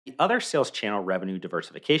The other sales channel revenue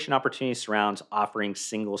diversification opportunity surrounds offering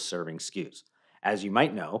single serving SKUs. As you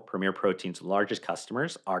might know, Premier Protein's largest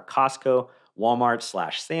customers are Costco, Walmart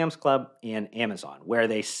slash Sam's Club, and Amazon, where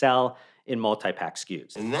they sell in multi pack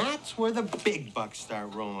SKUs. And that's where the big bucks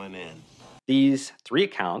start rolling in. These three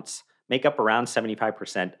accounts make up around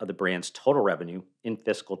 75% of the brand's total revenue in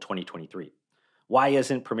fiscal 2023. Why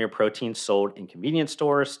isn't Premier Protein sold in convenience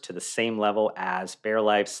stores to the same level as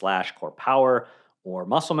Fairlife slash Core Power or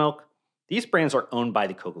Muscle Milk? These brands are owned by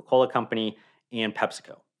the Coca Cola Company and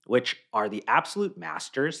PepsiCo, which are the absolute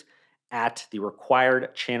masters at the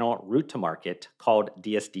required channel route to market called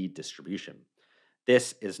DSD distribution.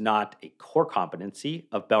 This is not a core competency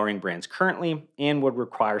of Bellring brands currently and would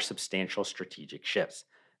require substantial strategic shifts.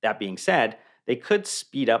 That being said, they could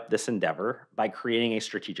speed up this endeavor by creating a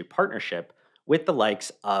strategic partnership with the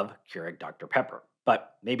likes of Keurig Dr. Pepper.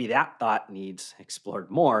 But maybe that thought needs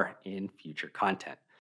explored more in future content.